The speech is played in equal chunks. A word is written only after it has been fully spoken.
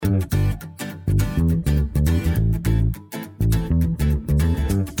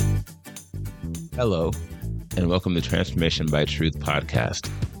Hello, and welcome to Transformation by Truth podcast,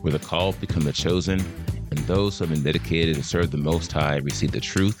 where the called become the chosen, and those who have been dedicated to serve the Most High receive the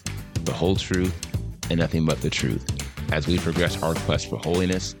truth, the whole truth, and nothing but the truth, as we progress our quest for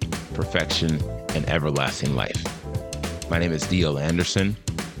holiness, perfection, and everlasting life. My name is D.L. Anderson.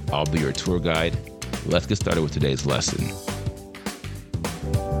 I'll be your tour guide. Let's get started with today's lesson.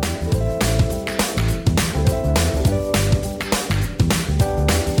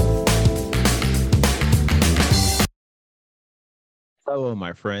 Hello,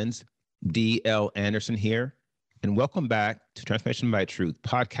 my friends. D.L. Anderson here, and welcome back to Transformation by Truth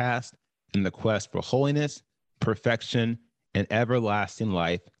podcast in the quest for holiness, perfection, and everlasting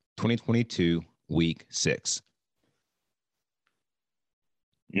life, 2022, week 6.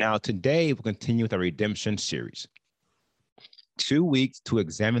 Now, today we'll continue with our redemption series. 2 weeks to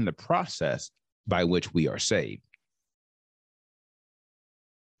examine the process by which we are saved.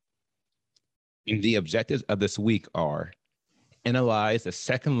 And the objectives of this week are: analyze the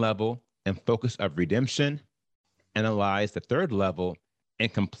second level and focus of redemption, analyze the third level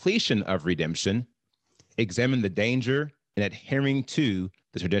and completion of redemption, examine the danger in adhering to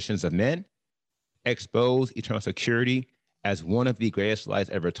the traditions of men, expose eternal security as one of the greatest lies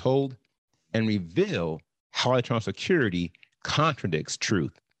ever told, and reveal how eternal security contradicts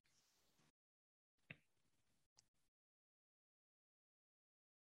truth.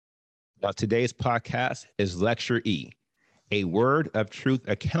 Now, today's podcast is Lecture E, a word of truth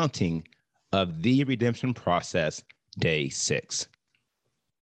accounting of the redemption process, day 6.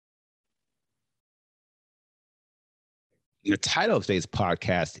 The title of today's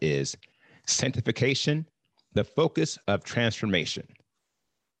podcast is Sanctification, the Focus of Transformation.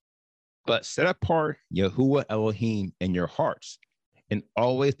 But set apart Yahuwah Elohim in your hearts and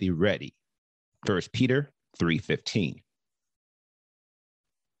always be ready. 1 Peter 3:15.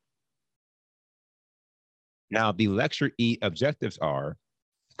 Now, the Lecture E objectives are: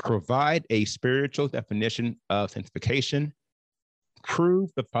 provide a spiritual definition of sanctification, prove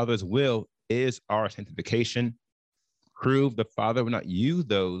the Father's will is our sanctification, prove the Father will not use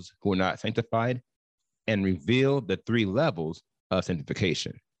those who are not sanctified, and reveal the 3 levels of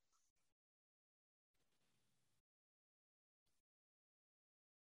sanctification.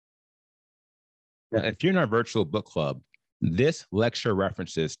 Now, if you're in our virtual book club, this lecture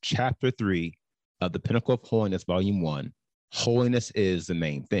references Chapter 3 of the Pinnacle of Holiness, Volume 1, Holiness is the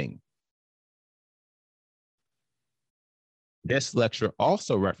Main Thing. This lecture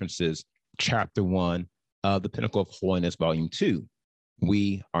also references Chapter 1 of the Pinnacle of Holiness, Volume 2,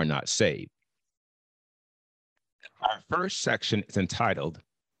 We Are Not Saved. Our first section is entitled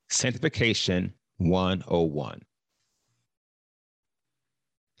Sanctification 101.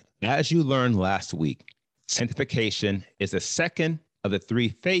 As you learned last week, sanctification is the second of the 3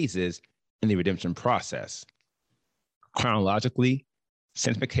 phases in the redemption process. Chronologically,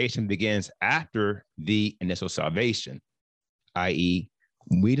 sanctification begins after the initial salvation, i.e.,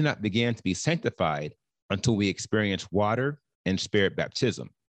 we do not begin to be sanctified until we experience water and spirit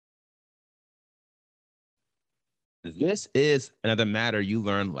baptism. This is another matter you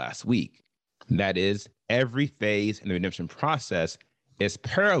learned last week. That is, every phase in the redemption process is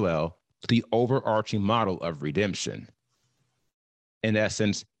parallel to the overarching model of redemption. In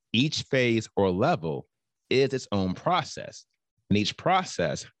essence, each phase or level is its own process, and each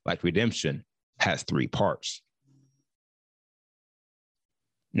process, like redemption, has 3 parts.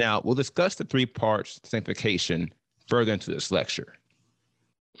 Now, we'll discuss the 3 parts of sanctification further into this lecture.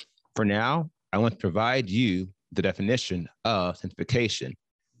 For now, I want to provide you the definition of sanctification,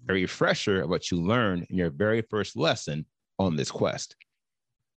 a refresher of what you learned in your very first lesson on this quest.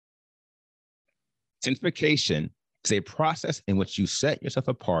 Sanctification is a process in which you set yourself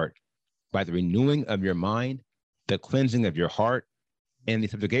apart by the renewing of your mind, the cleansing of your heart, and the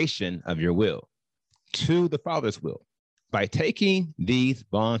subjugation of your will to the Father's will. By taking these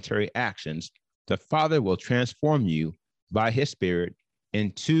voluntary actions, the Father will transform you by His Spirit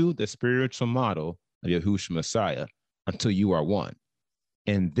into the spiritual model of Yahushua Messiah until you are one.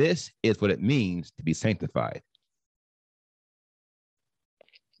 And this is what it means to be sanctified.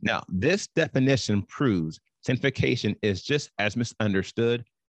 Now, this definition proves sanctification is just as misunderstood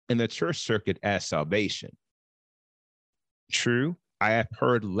in the church circuit as salvation. True, I have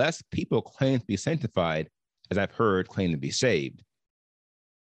heard less people claim to be sanctified as I've heard claim to be saved.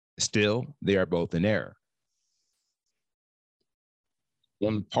 Still, they are both in error.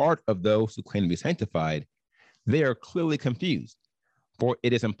 One part of those who claim to be sanctified, they are clearly confused, for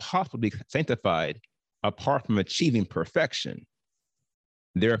it is impossible to be sanctified apart from achieving perfection.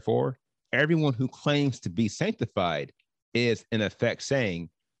 Therefore, everyone who claims to be sanctified is in effect saying,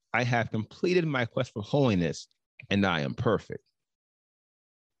 I have completed my quest for holiness, and I am perfect.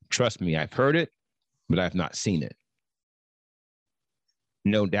 Trust me, I've heard it, but I've not seen it.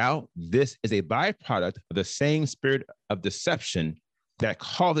 No doubt, this is a byproduct of the same spirit of deception that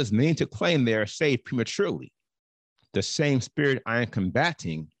causes many to claim they are saved prematurely. The same spirit I am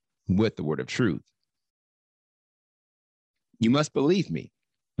combating with the word of truth. You must believe me.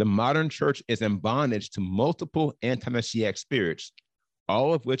 The modern church is in bondage to multiple anti-Messianic spirits,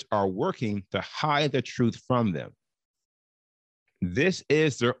 all of which are working to hide the truth from them. This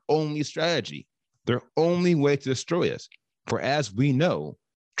is their only strategy, their only way to destroy us. For as we know,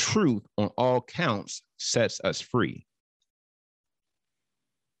 truth on all counts sets us free.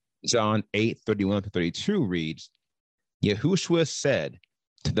 John 8:31-32 reads, Yahushua said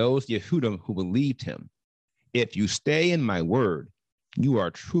to those Yehudim who believed him, if you stay in my word, you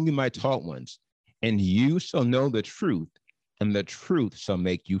are truly my taught ones, and you shall know the truth, and the truth shall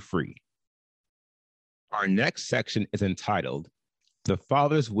make you free. Our next section is entitled, The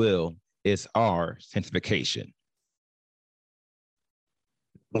Father's Will is Our Sanctification.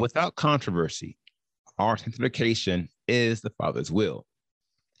 Without controversy, our sanctification is the Father's will,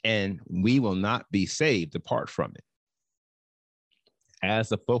 and we will not be saved apart from it. As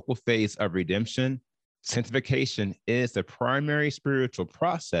the focal phase of redemption, sanctification is the primary spiritual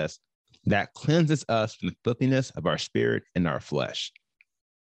process that cleanses us from the filthiness of our spirit and our flesh.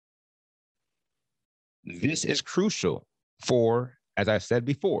 This is crucial for, as I said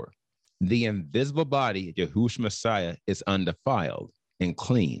before, the invisible body of Yahushua Messiah is undefiled and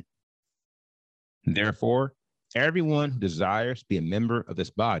clean. Therefore, everyone who desires to be a member of this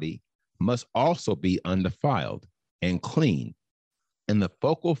body must also be undefiled and clean. And the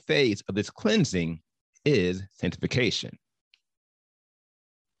focal phase of this cleansing is sanctification.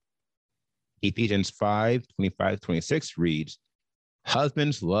 Ephesians 5:25-26 reads,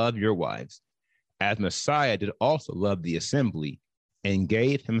 Husbands, love your wives, as Messiah did also love the assembly and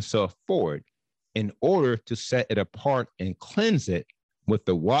gave himself for it in order to set it apart and cleanse it with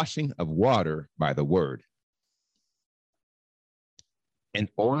the washing of water by the word, in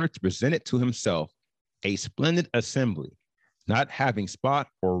order to present it to himself a splendid assembly, not having spot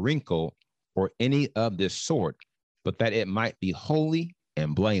or wrinkle or any of this sort, but that it might be holy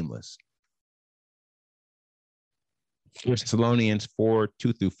and blameless. 1 Thessalonians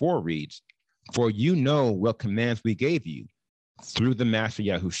 4:2-4 reads, For you know what commands we gave you through the Master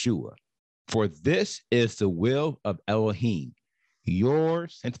Yahushua. For this is the will of Elohim, your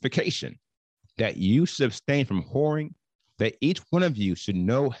sanctification, that you should abstain from whoring, that each one of you should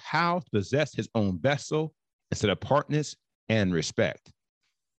know how to possess his own vessel instead of apartness and respect.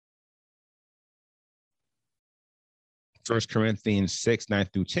 1 Corinthians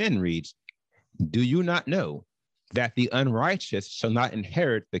 6:9-10 reads, Do you not know that the unrighteous shall not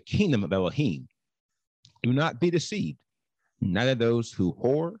inherit the kingdom of Elohim? Do not be deceived, neither those who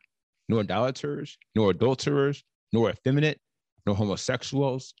whore, nor idolaters, nor adulterers, nor effeminate, nor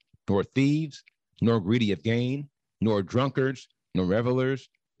homosexuals, nor thieves, nor greedy of gain, nor drunkards, nor revelers,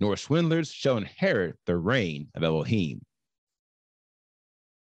 nor swindlers shall inherit the reign of Elohim.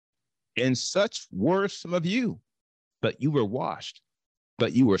 And such were some of you, but you were washed,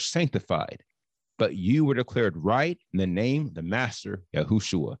 but you were sanctified, but you were declared right in the name of the Master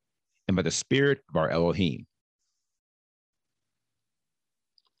Yahushua, and by the Spirit of our Elohim.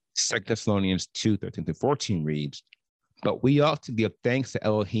 2 Thessalonians 2:13-14 reads, But we ought to give thanks to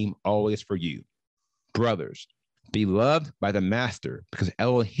Elohim always for you, brothers, beloved by the Master, because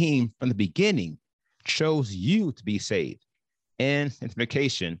Elohim from the beginning chose you to be saved, and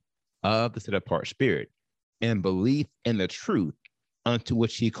sanctification of the set-apart spirit, and belief in the truth unto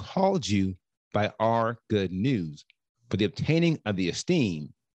which he called you by our good news, for the obtaining of the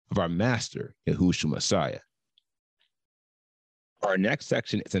esteem of our Master, Yahushua Messiah. Our next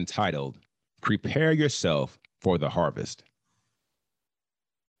section is entitled, Prepare Yourself for the Harvest.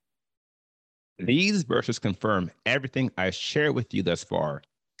 These verses confirm everything I've shared with you thus far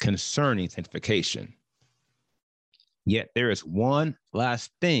concerning sanctification. Yet there is one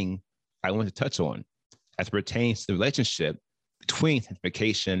last thing I want to touch on as pertains to the relationship between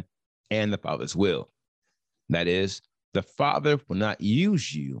sanctification and the Father's will. That is, the Father will not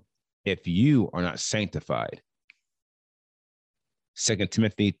use you if you are not sanctified. 2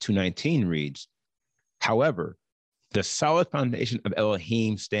 Timothy 2:19 reads, However, the solid foundation of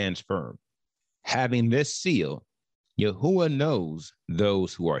Elohim stands firm. Having this seal, Yahuwah knows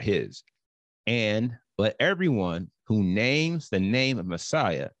those who are his. And let everyone who names the name of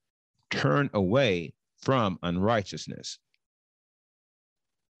Messiah turn away from unrighteousness.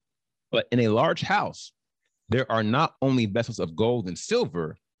 But in a large house, there are not only vessels of gold and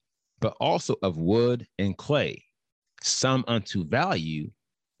silver, but also of wood and clay, some unto value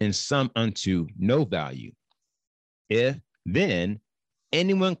and some unto no value. If then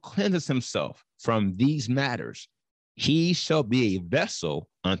anyone cleanses himself from these matters, he shall be a vessel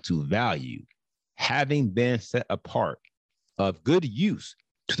unto value, having been set apart of good use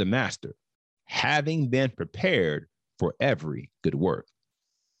to the master, having been prepared for every good work.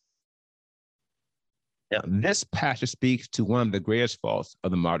 Now, this passage speaks to one of the greatest faults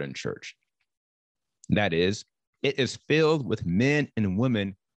of the modern church. That is, it is filled with men and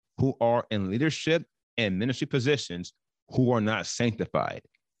women who are in leadership and ministry positions who are not sanctified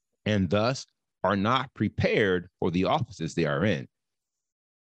and thus are not prepared for the offices they are in.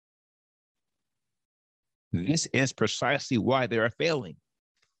 This is precisely why they are failing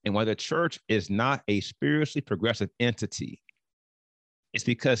and why the church is not a spiritually progressive entity. It's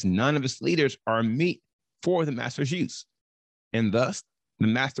because none of its leaders are meet for the master's use, and thus the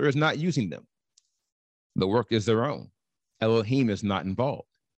master is not using them. The work is their own. Elohim is not involved.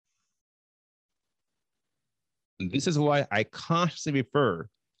 This is why I constantly refer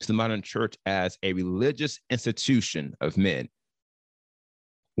to the modern church as a religious institution of men.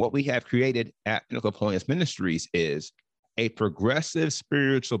 What we have created at Pinnacle Holiness Ministries is a progressive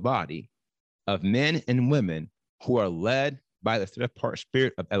spiritual body of men and women who are led by the set-apart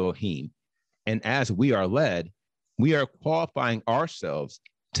spirit of Elohim. And as we are led, we are qualifying ourselves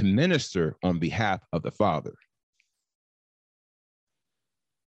to minister on behalf of the Father.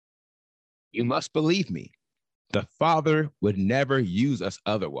 You must believe me, the Father would never use us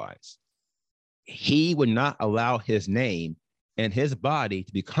otherwise. He would not allow his name and his body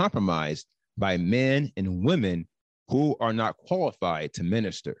to be compromised by men and women who are not qualified to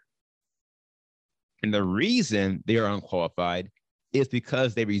minister. And the reason they are unqualified is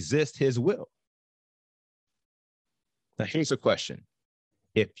because they resist his will. Now, here's a question.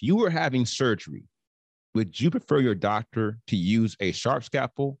 If you were having surgery, would you prefer your doctor to use a sharp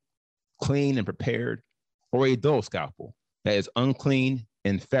scalpel, clean and prepared, or a dull scalpel that is unclean,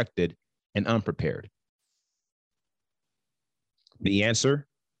 infected, and unprepared? The answer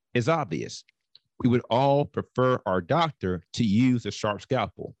is obvious. We would all prefer our doctor to use a sharp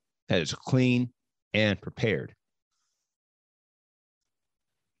scalpel that is clean and prepared.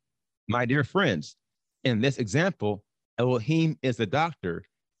 My dear friends, in this example, Elohim is the doctor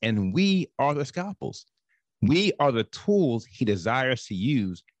and we are the scalpels. We are the tools he desires to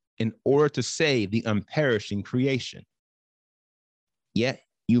use in order to save the unperishing creation. Yet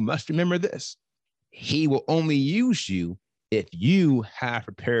you must remember this. He will only use you if you have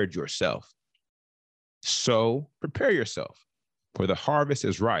prepared yourself. So prepare yourself, for the harvest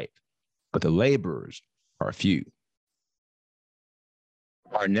is ripe, but the laborers are few.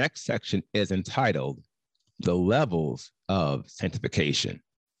 Our next section is entitled The Levels of Sanctification.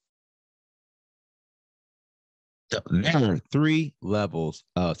 There are 3 levels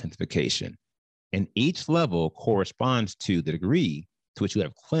of sanctification, and each level corresponds to the degree to which you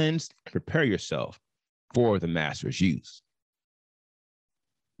have cleansed and prepared yourself for the master's use.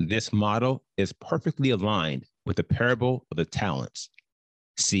 This model is perfectly aligned with the parable of the talents.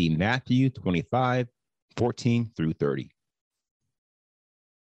 See Matthew 25, 14 through 30.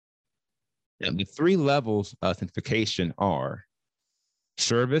 Now, the 3 levels of sanctification are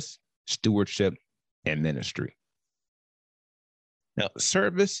service, stewardship, and ministry. Now,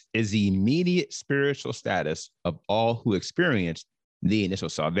 service is the immediate spiritual status of all who experienced the initial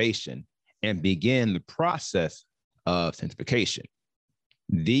salvation and begin the process of sanctification.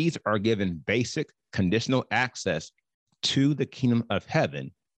 These are given basic conditional access to the kingdom of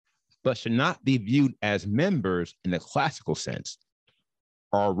heaven, but should not be viewed as members in the classical sense.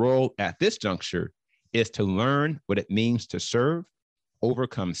 Our role at this juncture is to learn what it means to serve,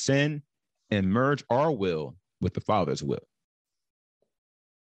 overcome sin, and merge our will with the Father's will.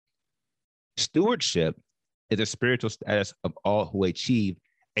 Stewardship is a spiritual status of all who achieve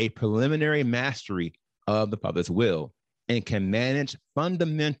a preliminary mastery of the Father's will and can manage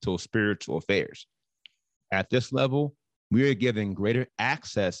fundamental spiritual affairs. At this level, we are given greater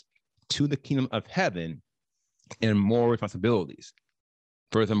access to the kingdom of heaven and more responsibilities.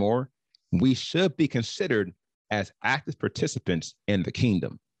 Furthermore, we should be considered as active participants in the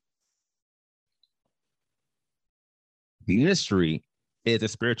kingdom. Ministry is the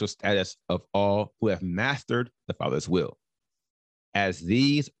spiritual status of all who have mastered the Father's will. As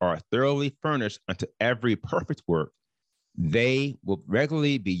these are thoroughly furnished unto every perfect work, they will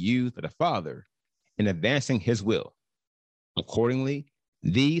regularly be used by the Father in advancing his will. Accordingly,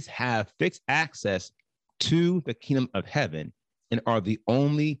 these have fixed access to the kingdom of heaven and are the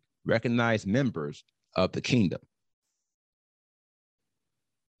only recognized members of the kingdom.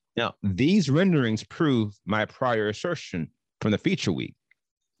 Now, these renderings prove my prior assertion from the feature week.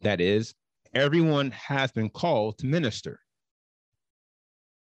 That is, everyone has been called to minister.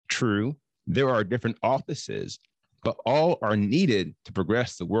 True, there are different offices, but all are needed to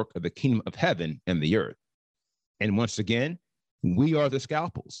progress the work of the kingdom of heaven and the earth. And once again, we are the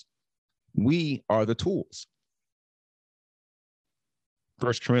scalpels. We are the tools.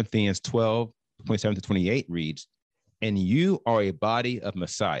 1 Corinthians 12, 27 to 28 reads, and you are a body of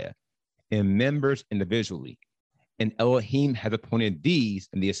Messiah and members individually. And Elohim has appointed these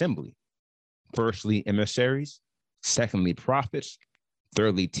in the assembly. Firstly, emissaries. Secondly, prophets.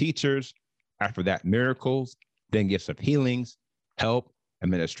 Thirdly, teachers. After that, miracles. Then gifts of healings, help,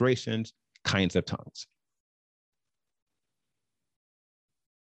 administrations, kinds of tongues.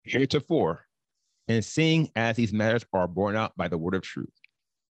 Heretofore, and seeing as these matters are borne out by the word of truth,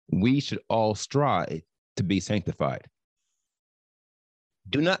 we should all strive to be sanctified.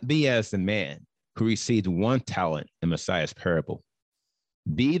 Do not be as the man who received 1 talent in Messiah's parable.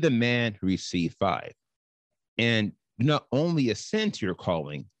 Be the man who received 5. And do not only ascend to your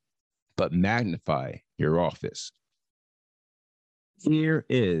calling, but magnify your office. Here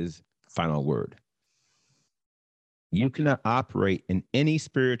is final word. You cannot operate in any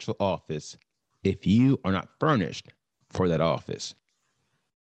spiritual office if you are not furnished for that office.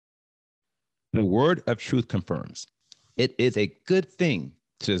 The word of truth confirms it is a good thing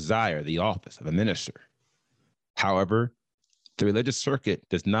to desire the office of a minister. However, the religious circuit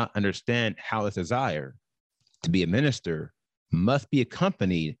does not understand how this desire to be a minister must be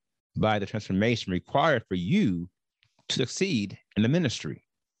accompanied by the transformation required for you to succeed in the ministry.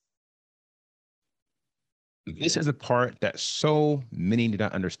 This is a part that so many do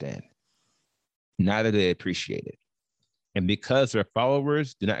not understand. Neither do they appreciate it. And because their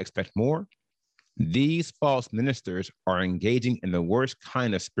followers do not expect more, these false ministers are engaging in the worst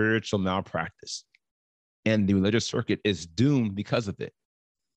kind of spiritual malpractice. And the religious circuit is doomed because of it.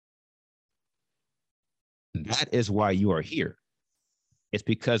 That is why you are here. It's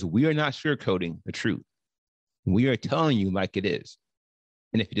because we are not sugarcoating the truth. We are telling you like it is.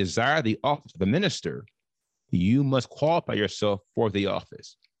 And if you desire the office of a minister, you must qualify yourself for the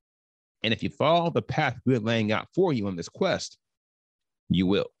office. And if you follow the path we're laying out for you on this quest, you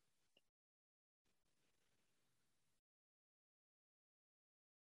will.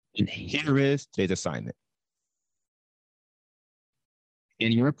 And here is today's assignment.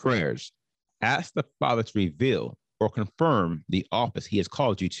 In your prayers, ask the Father to reveal or confirm the office he has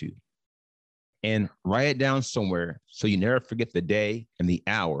called you to. And write it down somewhere so you never forget the day and the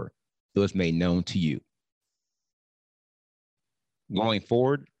hour it was made known to you. Going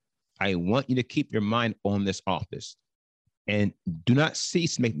forward, I want you to keep your mind on this office and do not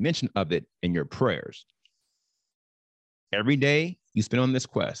cease to make mention of it in your prayers. Every day you spend on this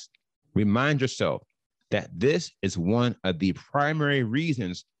quest, remind yourself that this is one of the primary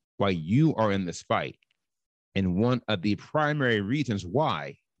reasons why you are in this fight and one of the primary reasons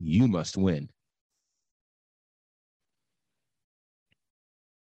why you must win.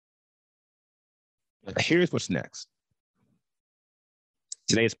 Here's what's next.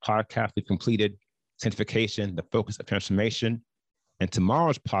 Today's podcast, we completed Sanctification, the focus of transformation. And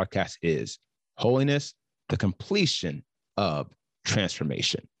tomorrow's podcast is Holiness, the completion of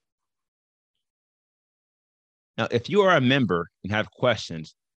transformation. Now, if you are a member and have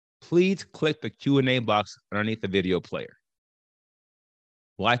questions, please click the Q&A box underneath the video player.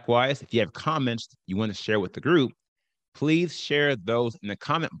 Likewise, if you have comments you want to share with the group, please share those in the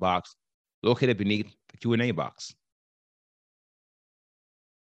comment box located beneath the Q&A box.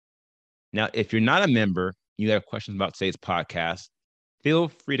 Now, if you're not a member, you have questions about today's podcast, feel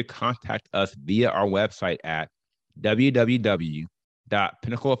free to contact us via our website at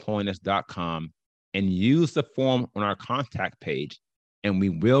www.pinnacleofholiness.com and use the form on our contact page, and we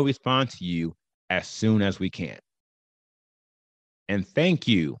will respond to you as soon as we can. And thank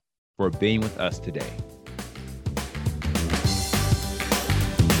you for being with us today.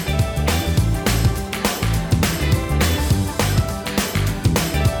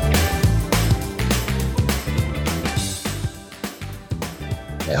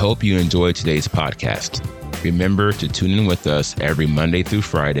 I hope you enjoyed today's podcast. Remember to tune in with us every Monday through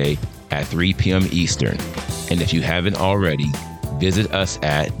Friday at 3 p.m. Eastern. And if you haven't already, visit us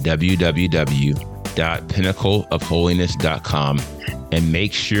at www.pinnacleofholiness.com and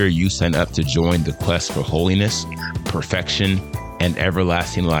make sure you sign up to join the quest for holiness, perfection, and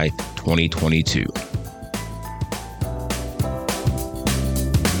everlasting life 2022.